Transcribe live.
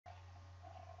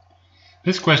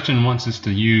This question wants us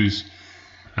to use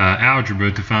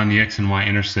algebra to find the x and y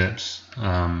intercepts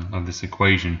of this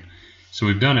equation. So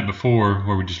we've done it before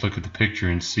where we just look at the picture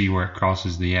and see where it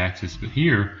crosses the axis, but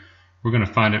here we're going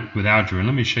to find it with algebra, and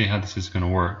let me show you how this is going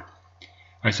to work.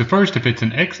 Alright, so first, if it's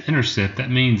an x-intercept, that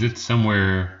means it's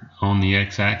somewhere on the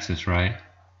x-axis, right?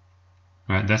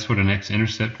 Alright, that's what an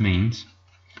x-intercept means.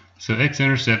 So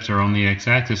x-intercepts are on the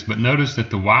x-axis, but notice that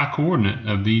the y-coordinate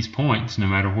of these points, no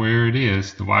matter where it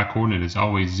is, the y-coordinate is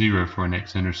always 0 for an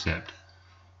x-intercept.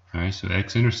 Alright, so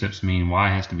x-intercepts mean y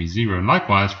has to be 0. And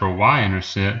likewise, for a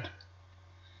y-intercept,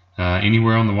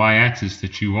 anywhere on the y-axis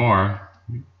that you are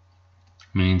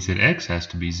means that x has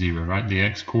to be 0, right? The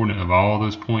x-coordinate of all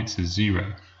those points is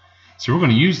 0. So we're going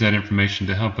to use that information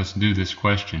to help us do this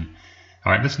question.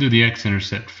 Alright, let's do the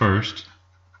x-intercept first.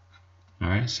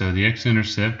 Alright, so the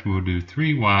x-intercept will do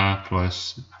 3y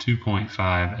plus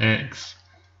 2.5x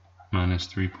minus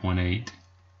 3.8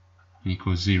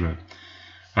 equals 0.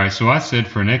 Alright, so I said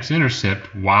for an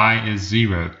x-intercept, y is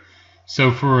 0.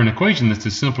 So for an equation that's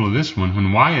as simple as this one,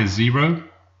 when y is 0,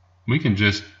 we can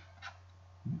just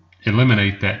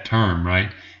eliminate that term,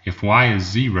 right? If y is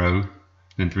 0,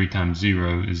 then 3 times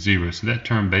 0 is 0. So that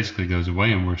term basically goes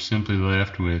away, and we're simply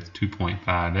left with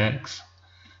 2.5x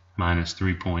minus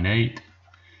 3.8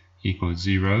 equals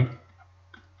 0.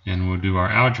 And we'll do our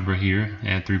algebra here,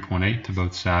 add 3.8 to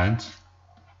both sides,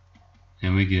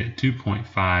 and we get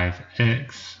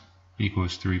 2.5x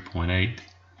equals 3.8.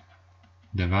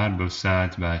 Divide both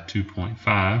sides by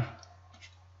 2.5,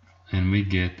 and we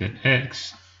get that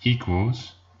x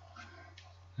equals,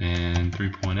 and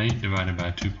 3.8 divided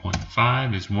by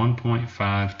 2.5 is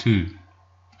 1.52.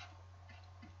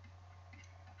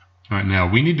 Alright, now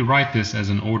we need to write this as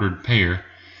an ordered pair.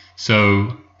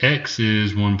 So x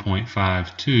is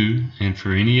 1.52, and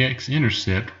for any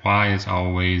x-intercept, y is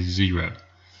always 0.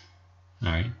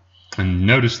 Alright, and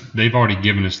notice they've already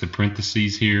given us the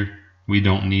parentheses here. We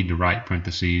don't need to write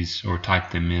parentheses or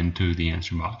type them into the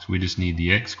answer box. We just need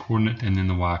the x-coordinate and then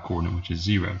the y-coordinate, which is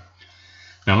 0.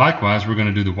 Now likewise, we're going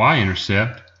to do the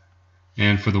y-intercept,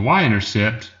 and for the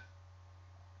y-intercept,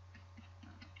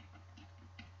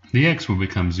 the x will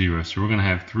become 0. So we're going to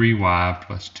have 3y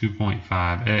plus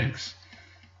 2.5x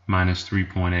minus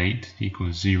 3.8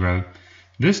 equals 0.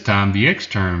 This time the x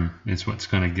term is what's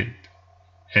going to get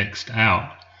x'd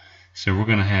out. So we're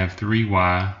going to have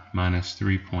 3y minus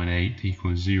 3.8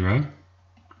 equals 0.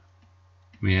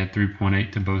 We add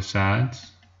 3.8 to both sides,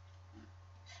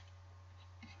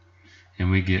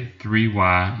 and we get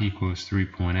 3y equals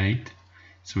 3.8.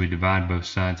 So we divide both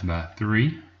sides by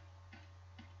 3.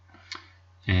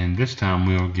 And this time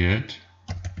we'll get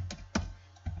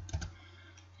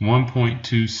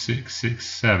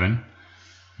 1.2667.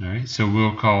 Alright, so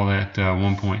we'll call that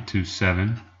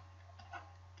 1.27.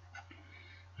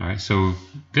 Alright, so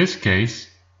this case,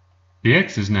 the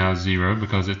x is now 0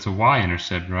 because it's a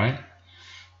y-intercept, right?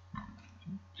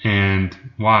 And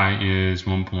y is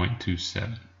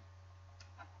 1.27.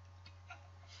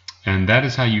 And that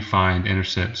is how you find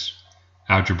intercepts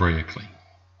algebraically.